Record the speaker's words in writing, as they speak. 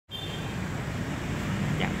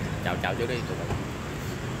chào trước đi.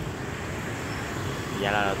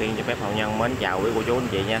 Dạ là đầu tiên cho phép hậu nhân mến chào quý cô chú anh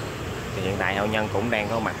chị nha. Thì hiện tại hậu nhân cũng đang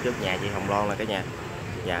có mặt trước nhà chị Hồng Loan là cả nhà.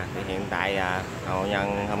 Dạ thì hiện tại hậu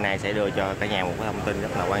nhân hôm nay sẽ đưa cho cả nhà một cái thông tin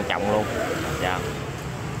rất là quan trọng luôn. Dạ.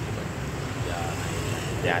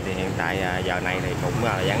 Dạ thì hiện tại giờ này thì cũng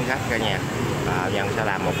là vắng khách cả nhà. Hậu nhân sẽ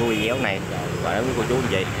làm một cái video này và đến với cô chú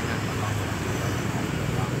anh chị.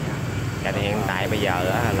 Dạ thì hiện tại bây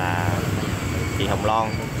giờ là chị Hồng Loan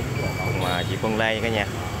cùng chị Phương Lê cả nhà.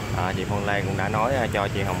 Chị Phương Lê cũng đã nói cho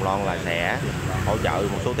chị Hồng Loan là sẽ hỗ trợ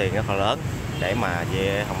một số tiền rất là lớn để mà chị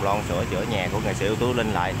Hồng Loan sửa chữa nhà của nghệ sĩ ưu tú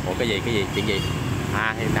Linh lại. Ủa cái gì chuyện gì?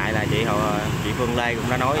 Hiện tại là chị Phương Lê cũng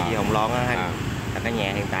đã nói với chị Hồng Loan là cái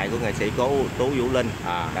nhà hiện tại của nghệ sĩ cố tú Vũ Linh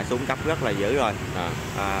đã xuống cấp rất là dữ rồi.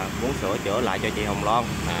 Muốn sửa chữa lại cho chị Hồng Loan.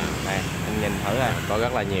 Đây anh nhìn thử có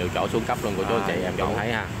rất là nhiều chỗ xuống cấp luôn của chú anh chị, em cũng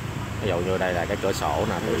thấy ha. Ví dụ như đây là cái cửa sổ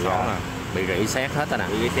nè, bị rỉ sét hết rồi nè,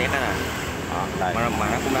 bị rỉ sét đó nè. Đây. Mà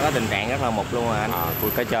nó cũng đã có tình trạng rất là mục luôn rồi anh.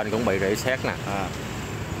 Cái trên cũng bị rỉ sét nè.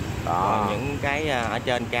 Còn những cái ở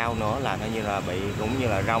trên cao nữa là coi như là bị cũng như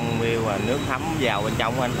là rong miêu và nước thấm vào bên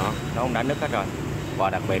trong anh. Nó cũng đã nứt hết rồi. Và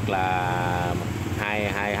đặc biệt là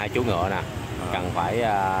hai chú ngựa nè, cần phải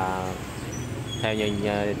theo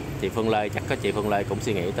như chị Phương Lê, chắc có chị Phương Lê cũng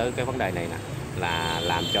suy nghĩ tới cái vấn đề này nè, là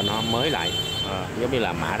làm cho nó mới lại, giống như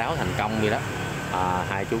là mã đáo thành công vậy đó.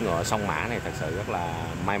 Hai chú ngựa song mã này thật sự rất là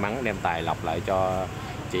may mắn đem tài lộc lại cho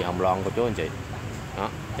chị Hồng Loan của chú anh chị. Đó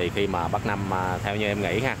thì khi mà bác Năm theo như em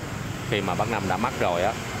nghĩ ha, khi mà bác Năm đã mất rồi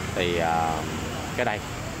á thì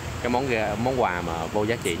cái món quà mà vô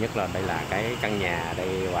giá trị nhất là đây là cái căn nhà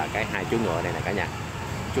đây và cái hai chú ngựa này nè cả nhà.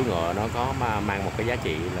 Chú ngựa nó có mang một cái giá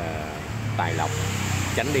trị là tài lộc,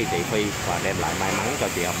 tránh đi thị phi và đem lại may mắn cho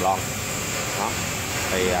chị Hồng Loan. Đó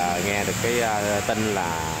thì nghe được cái tin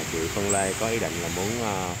là chị Phương Lê có ý định là muốn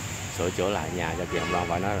sửa chữa lại nhà cho chị Hồng Loan,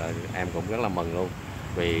 phải nói là em cũng rất là mừng luôn,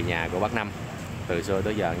 vì nhà của bác Năm từ xưa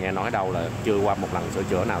tới giờ nghe nói đâu là chưa qua một lần sửa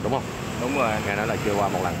chữa nào, đúng không? Đúng rồi, nghe nói là chưa qua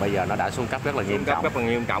một lần, bây giờ nó đã xuống cấp rất là nghiêm trọng. Rất là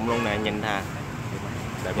nghiêm trọng luôn nè, nhìn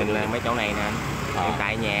nhìn là mấy chỗ này nè anh. Hiện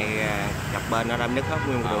tại nhà cặp bên nó đã nứt hết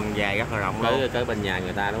nguyên một đường dài rất là rộng luôn. Tới bên nhà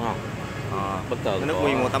người ta đúng không? Bức tường nó nứt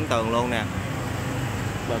nguyên một tấm tường luôn nè.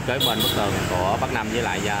 Kế bên bức tường của bác Năm với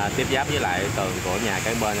lại tiếp giáp với lại tường của nhà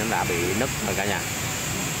cái bên nó đã bị nứt rồi cả nhà.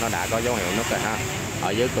 Nó đã có dấu hiệu nứt rồi ha. Ở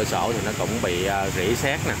dưới cửa sổ thì nó cũng bị rỉ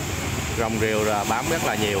sét nè, rong rêu bám rất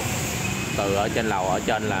là nhiều. Từ ở trên lầu, ở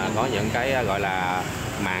trên là có những cái gọi là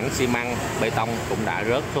mảng xi măng bê tông cũng đã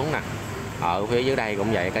rớt xuống nè. Ở phía dưới đây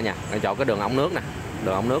cũng vậy cả nhà, ở chỗ cái đường ống nước nè,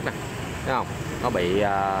 thấy không? Nó bị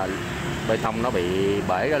bê tông nó bị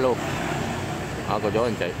bể ra luôn. Cô chú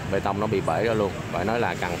anh chị, bê tông nó bị bể ra luôn, phải nói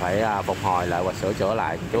là cần phải phục hồi lại và sửa chữa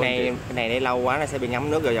lại. Cái này để lâu quá nó sẽ bị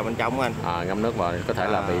ngấm nước vào bên trong anh. Ngấm nước vào có thể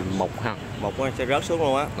là bị mục ha. Mục nó sẽ rớt xuống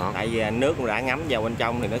luôn á. Tại vì nước đã ngấm vào bên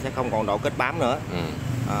trong thì nó sẽ không còn độ kết bám nữa.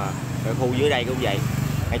 Cái khu dưới đây cũng vậy.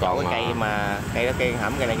 Cái chỗ cái cây mà cây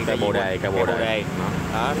hẩm cây này cây bồ đề.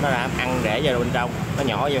 Đó, nó đã ăn rễ vào bên trong, nó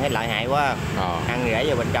nhỏ vô thấy lợi hại quá. Ăn rễ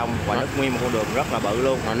vào bên trong và nứt nguyên một con đường rất là bự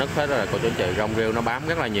luôn. Nó nứt hết rồi cô chú anh chị, rong rêu nó bám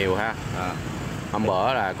rất là nhiều ha. Hôm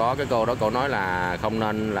bữa là có cái cô đó, cô nói là không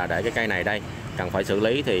nên là để cái cây này đây, cần phải xử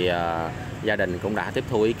lý, thì gia đình cũng đã tiếp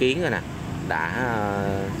thu ý kiến rồi nè, đã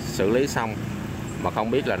xử lý xong, mà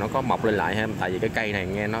không biết là nó có mọc lên lại hay không, tại vì cái cây này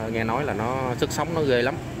nghe nói là nó sức sống nó ghê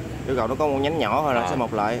lắm. Yêu cầu nó có một nhánh nhỏ thôi là sẽ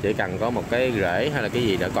mọc lại, chỉ cần có một cái rễ hay là cái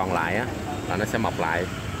gì để còn lại á là nó sẽ mọc lại.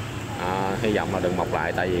 Hy vọng là đừng mọc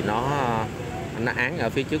lại, tại vì nó án ở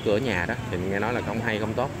phía trước cửa nhà đó thì nghe nói là không hay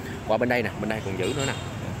không tốt. Qua bên đây nè, bên đây còn giữ nữa nè.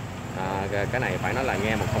 Cái này phải nói là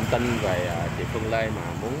nghe một thông tin về chị Phương Lê mà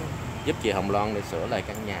muốn giúp chị Hồng Loan để sửa lại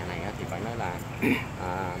căn nhà này thì phải nói là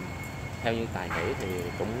theo như tài nghĩ thì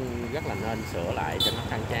cũng rất là nên sửa lại cho nó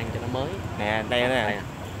khang trang, cho nó mới nè. Đây nè,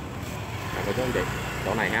 cô chú anh chị,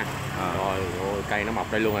 chỗ này ha. Rồi cây nó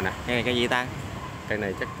mọc đây luôn rồi nè. Cây này cây gì ta? Cây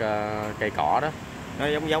này chắc cây cỏ đó. Nó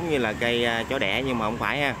giống như là cây chó đẻ nhưng mà không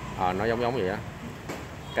phải ha. Nó giống vậy đó.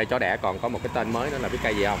 Cây chó đẻ còn có một cái tên mới nữa là biết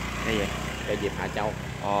cây gì không? Cây gì? Cây diệp Hạ Châu.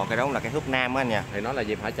 Cái đó là cây thuốc nam á anh nha. Thì nó là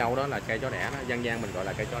diệp Hạ Châu, đó là cây chó đẻ đó, dân gian mình gọi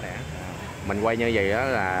là cây chó đẻ. Mình quay như vậy đó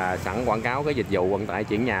là sẵn quảng cáo cái dịch vụ vận tải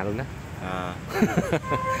chuyển nhà luôn đó.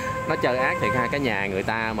 Nó chơi ác thiệt ha, cái nhà người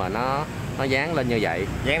ta mà nó dán lên như vậy,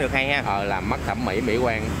 dán được hay ha. Làm mất thẩm mỹ mỹ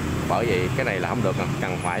quan, bởi vì cái này là không được,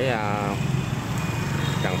 cần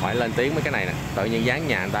phải lên tiếng với cái này nè. Tự nhiên dán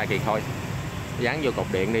nhà người ta kỳ thôi, dán vô cột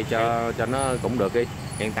điện đi cho nó cũng được đi.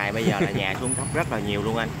 Hiện tại bây giờ là nhà xuống cấp rất là nhiều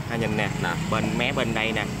luôn anh. Nhìn nè, bên mé bên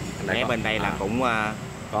đây nè, mé bên đây là cũng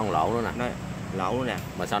có một lỗ nữa nè. Lỗ nữa nè.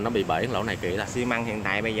 Mà sao nó bị bể lỗ này kỹ là xi măng hiện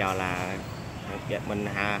tại bây giờ là mình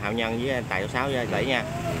Hạo Nhân với Tài 6 với Tỷ nha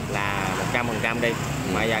là 100% đi,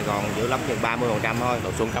 mà giờ còn giữ lắm chừng 30% thôi.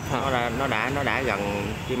 Độ xuống cấp ha. Nó đã gần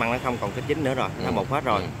xi măng, nó không còn cái chính nữa rồi, nó mục hết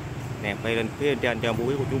rồi. Nè, quay lên phía trên cho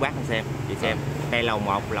quý của chú bác xem, chị xem. Đây lầu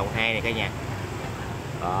 1, lầu 2 này cả nhà.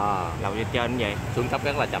 Lầu trên như vậy. Xuống cấp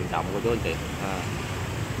rất là trầm trọng của chú anh chị.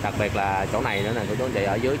 Đặc biệt là chỗ này nữa nè của chú anh chị,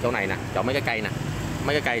 ở dưới chỗ này nè, chỗ mấy cái cây nè.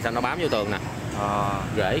 Mấy cái cây sao nó bám vô tường nè.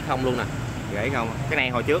 Rễ không luôn nè. Rễ không. Cái này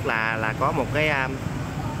hồi trước là có một cái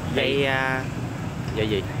dây dây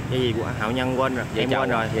gì? Dây gì của Hạo Nhân quên rồi. Em quên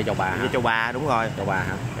rồi. Dây chầu bà hả? Dây chầu bà, đúng rồi. Chầu bà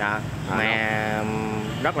hả? Dạ. Mà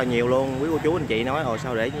rất là nhiều luôn. Quý cô chú anh chị nói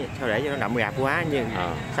sao để cho nó đậm rạp quá, nhưng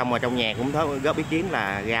xong rồi trong nhà cũng có góp ý kiến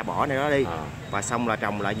là ra bỏ này đó đi. Và xong là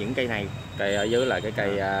trồng lại những cây này. Cây ở dưới là cái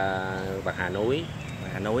cây bạc hà núi.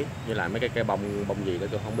 Hà núi với lại mấy cái bông gì đó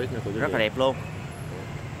tôi không biết nữa. Rất là đẹp luôn.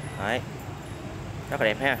 Đấy. Rất là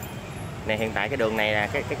đẹp ha. Này hiện tại cái đường này là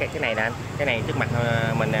cái này nè anh. Cái này trước mặt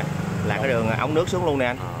mình nè là cái đường ống nước xuống luôn nè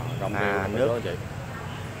anh. Rong nước.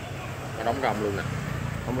 Nó đóng rong luôn nè.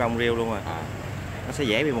 Đóng rong riêu luôn rồi. Nó sẽ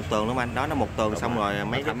dễ bị một tường đúng không anh? Đó, nó một tường xong rồi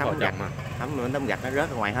mấy cái tấm gạch tấm gạch nó rớt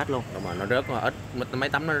ra ngoài hết luôn. Đúng rồi, nó rớt ít, mấy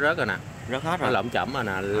tấm nó rớt rồi nè. Rớt hết rồi. Nó lởm chởm rồi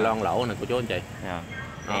nè, loang lỗ nè của chú anh chị.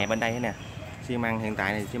 Nè bên đây nè. Xi măng hiện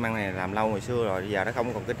tại này, xi măng này làm lâu ngày xưa rồi, giờ nó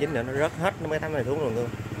không còn cái chính nữa, nó rớt hết mấy tấm này xuống luôn luôn.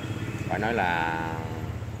 Phải nói là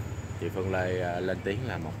chị Phương Lê lên tiếng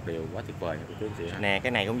là một điều quá tuyệt vời của chú anh chị. Nè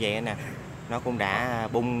cái này cũng vậy nè, nó cũng đã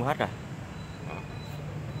bung hết rồi.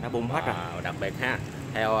 Nó bung hết rồi. Đặc biệt ha,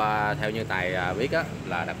 theo như Tài biết á,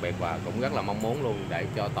 là đặc biệt và cũng rất là mong muốn luôn để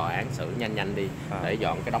cho tòa án xử nhanh đi để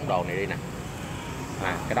dọn cái đống đồ này đi nè.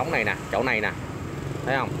 Cái đống này nè, chỗ này nè,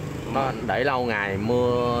 thấy không? Nó để lâu ngày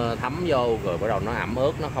mưa thấm vô rồi bắt đầu nó ẩm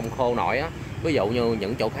ướt, nó không khô nổi á. Ví dụ như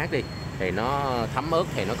những chỗ khác đi thì nó thấm ướt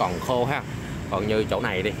thì nó còn khô ha, còn như chỗ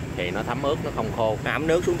này đi thì nó thấm ướt, nó không khô, nó ẩm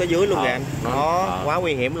nước xuống tới dưới luôn kìa anh. Nó quá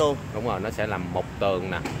nguy hiểm luôn. Đúng rồi, nó sẽ làm mục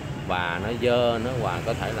tường nè, và nó dơ, nó và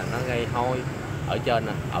có thể là nó gây hôi ở trên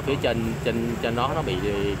nè, ở phía trên đó nó bị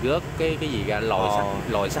rớt cái gì ra,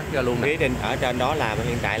 lòi sắt ra luôn nè. Phía trên ở trên đó là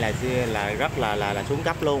hiện tại là rất là xuống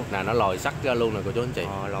cấp luôn. Là nó lòi sắt ra luôn nè cô chú anh chị.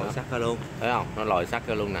 Lòi sắt ra luôn. Thấy không? Nó lòi sắt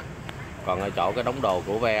ra luôn nè. Còn ở chỗ cái đống đồ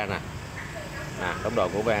của ve nè. Đống đồ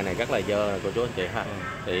của ve này rất là dơ cô chú anh chị ha.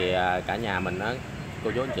 Thì cả nhà mình á,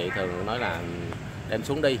 cô chú anh chị thường nói là đem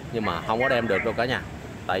xuống đi, nhưng mà không có đem được đâu cả nhà.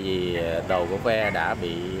 Tại vì đồ của ve đã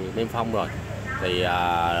bị niêm phong rồi. Thì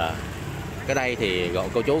cái đây thì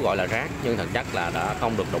cô chú gọi là rác, nhưng thực chất là đã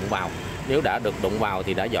không được đụng vào. Nếu đã được đụng vào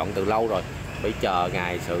thì đã dọn từ lâu rồi, bị chờ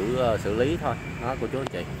ngày xử lý thôi đó cô chú anh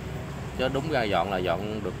chị. Chứ đúng ra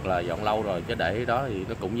dọn được là dọn lâu rồi, chứ để đó thì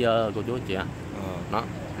nó cũng dơ cô chú anh chị ạ. Đó.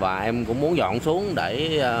 Và em cũng muốn dọn xuống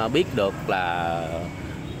để biết được là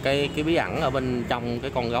cái bí ẩn ở bên trong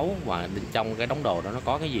cái con gấu, và trong cái đống đồ đó nó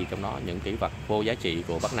có cái gì trong đó, những kỷ vật vô giá trị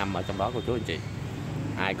của Bắc Nam ở trong đó cô chú anh chị.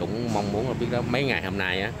 Ai cũng mong muốn là biết đó. Mấy ngày hôm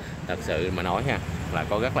nay á, thật sự mà nói ha, là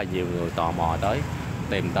có rất là nhiều người tò mò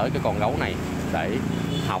tìm tới cái con gấu này để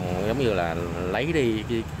hòng giống như là lấy đi,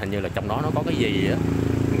 hình như là trong đó nó có cái gì á,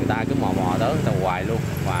 người ta cứ mò tới người ta hoài luôn.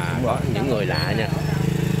 Và có những người lạ nha,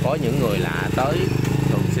 có những người lạ tới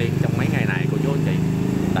thường xuyên trong mấy ngày này cô chú anh chị.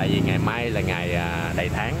 Tại vì ngày mai là ngày đầy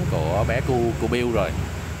tháng của bé cu Bill rồi,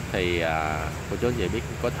 thì cô chú anh chị biết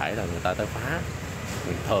có thể là người ta tới phá.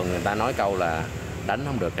 Thường người ta nói câu là đánh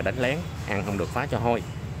không được thì đánh lén, ăn không được phá cho hôi.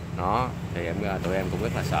 Đó thì tụi em cũng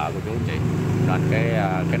rất là sợ cô chú anh chị. Nên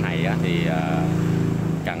cái này á, thì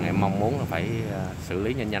cần em mong muốn là phải xử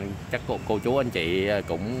lý nhanh. Chắc cô chú anh chị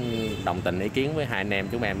cũng đồng tình ý kiến với hai anh em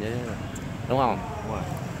chúng em chứ, đúng không? Đúng rồi.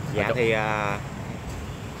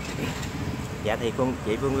 Dạ thì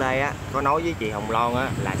chị Phương Lê á có nói với chị Hồng Loan á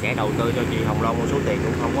là sẽ đầu tư cho chị Hồng Loan một số tiền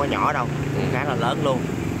cũng không có nhỏ đâu, cũng khá là lớn luôn,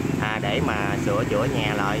 để mà sửa chữa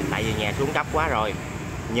nhà lại, tại vì nhà xuống cấp quá rồi.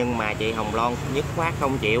 Nhưng mà chị Hồng Loan dứt khoát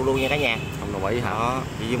không chịu luôn nha cả nhà. Không đồng ý hả?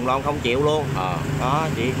 Chị Hồng Loan không chịu luôn. Đó,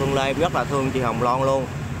 chị Phương Lê rất là thương chị Hồng Loan luôn,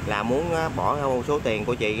 là muốn bỏ một số tiền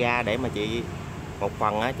của chị ra để mà chị một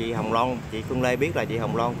phần á, chị Phương Lê biết là chị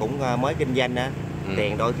Hồng Loan cũng mới kinh doanh á.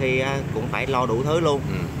 Tiền đôi khi cũng phải lo đủ thứ luôn,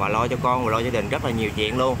 và lo cho con và lo gia đình rất là nhiều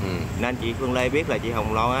chuyện luôn. Nên chị Phương Lê biết là chị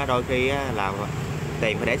Hồng Loan đôi khi là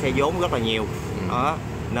tiền phải để xây vốn rất là nhiều. Đó,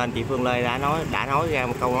 nên chị Phương Lê đã nói ra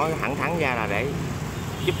một câu nói thẳng thắn ra là để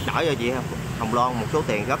giúp đỡ cho chị Hồng Loan một số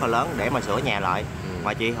tiền rất là lớn để mà sửa nhà lại.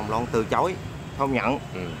 Mà chị Hồng Loan từ chối, không nhận.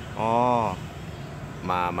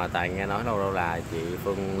 Mà Tài nghe nói đâu là chị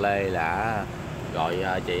Phương Lê là gọi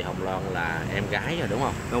chị Hồng Loan là em gái rồi đúng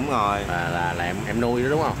không? Đúng rồi. Là em nuôi đó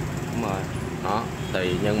đúng không? Đúng rồi. Đó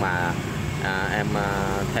thì nhưng mà em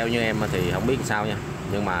theo như em thì không biết sao nha,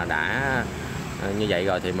 nhưng mà đã như vậy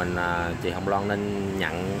rồi thì mình chị Hồng Loan nên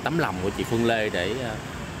nhận tấm lòng của chị Phương Lê để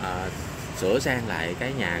sửa sang lại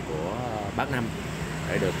cái nhà của bác Năm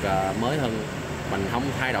để được mới hơn. Mình không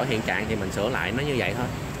thay đổi hiện trạng thì mình sửa lại nó như vậy thôi,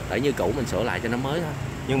 để như cũ mình sửa lại cho nó mới thôi.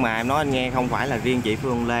 Nhưng mà em nói anh nghe, không phải là riêng chị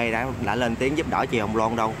Phương Lê đã lên tiếng giúp đỡ chị Hồng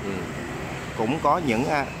Loan đâu. Cũng có những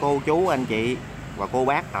cô chú anh chị và cô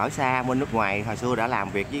bác ở xa bên nước ngoài hồi xưa đã làm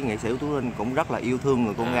việc với nghệ sĩ Vũ Linh, cũng rất là yêu thương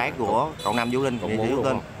người con gái của cậu Năm Vũ Linh, cũng muốn luôn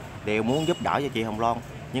không? Đều muốn giúp đỡ cho chị Hồng Loan,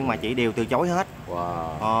 nhưng mà chị đều từ chối hết.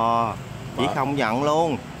 Chị không nhận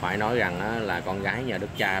luôn. Phải nói rằng là con gái nhà đức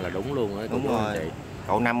cha là đúng luôn á. Đúng rồi. Chị.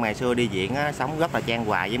 Cậu Năm ngày xưa đi diễn sống rất là chan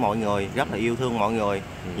hòa với mọi người, rất là yêu thương mọi người.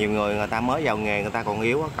 Nhiều người ta mới vào nghề, người ta còn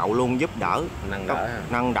yếu, cậu luôn giúp đỡ,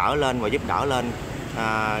 nâng đỡ lên và giúp đỡ lên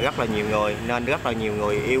rất là nhiều người, nên rất là nhiều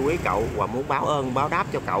người yêu quý cậu và muốn báo ơn báo đáp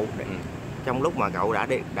cho cậu. Trong lúc mà cậu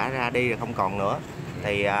đã ra đi rồi không còn nữa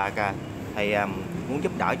thì muốn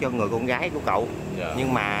giúp đỡ cho người con gái của cậu.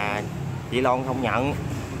 Nhưng mà chị Loan không nhận.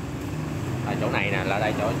 Chỗ này nè, là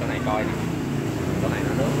đây chỗ này coi nè, chỗ này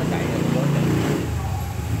nó nước nó chảy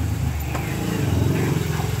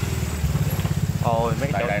ôi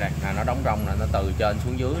mấy đây nè, nó đóng rong nè, nó từ trên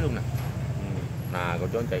xuống dưới luôn nè. Nè cô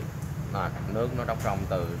chú anh chị, nước nó đóng rong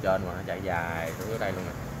từ trên mà nó chảy dài xuống dưới đây luôn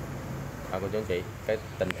nè. Cô chú anh chị, cái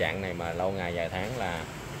tình trạng này mà lâu ngày vài tháng là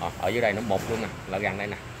ở dưới đây nó mục luôn nè, là gần đây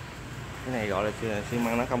nè. Cái này gọi là xi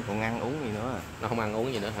măng, nó không còn ăn uống gì nữa. Nó không ăn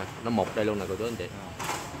uống gì nữa hả? Nó mục đây luôn nè cô chú anh chị.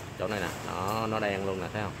 Chỗ này nè, nó đen luôn nè,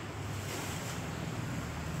 thấy không?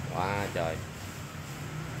 Quá trời.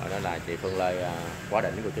 Rồi đó là chị Phương Lê quá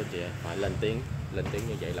đỉnh của chú chị, phải lên tiếng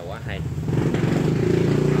như vậy là quá hay.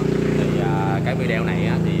 Thì cái video này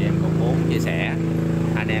thì em cũng muốn chia sẻ,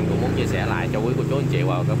 anh em cũng muốn chia sẻ lại cho quý cô chú anh chị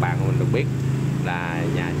và các bạn của mình được biết là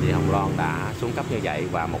nhà chị Hồng Loan đã xuống cấp như vậy,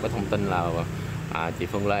 và một cái thông tin là chị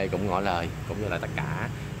Phương Lê cũng ngỏ lời, cũng như là tất cả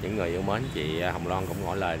những người yêu mến chị Hồng Loan cũng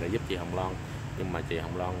ngỏ lời để giúp chị Hồng Loan, nhưng mà chị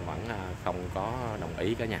Hồng Loan vẫn không có đồng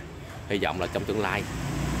ý cả nhà. Hy vọng là trong tương lai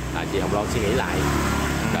chị Hồng Loan suy nghĩ lại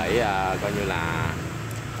để coi như là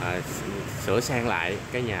sửa sang lại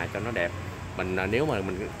cái nhà cho nó đẹp. Nếu mà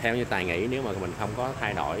mình theo như Tài nghĩ, nếu mà mình không có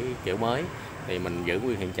thay đổi kiểu mới thì mình giữ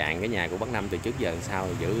nguyên hiện trạng cái nhà của bác Năm từ trước giờ làm sao,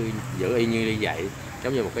 giữ y như vậy,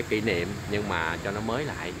 giống như một cái kỷ niệm, nhưng mà cho nó mới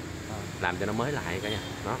lại, làm cho nó mới lại cả nhà.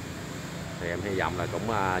 Đó thì em hy vọng là cũng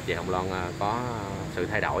chị Hồng Loan có sự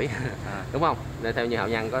thay đổi. Đúng không? Nên theo như Hậu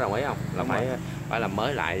Nhân có đồng ý không? Là phải làm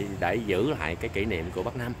mới lại để giữ lại cái kỷ niệm của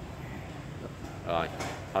bác Năm. Rồi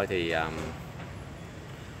thôi thì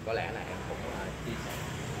có lẽ là em cũng chia sẻ.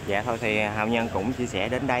 Dạ thôi thì Hậu Nhân cũng chia sẻ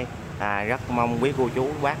đến đây. Rất mong quý cô chú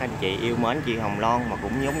bác anh chị yêu mến chị Hồng Loan mà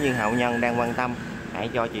cũng giống như Hậu Nhân đang quan tâm, hãy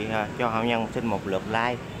cho Hậu Nhân xin một lượt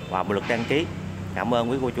like và một lượt đăng ký. Cảm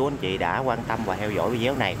ơn quý cô chú anh chị đã quan tâm và theo dõi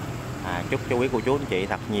video này. Chúc cho quý cô chú anh chị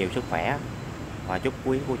thật nhiều sức khỏe và chúc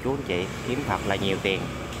quý cô chú anh chị kiếm thật là nhiều tiền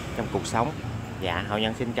trong cuộc sống. Dạ Hậu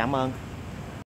Nhân xin cảm ơn.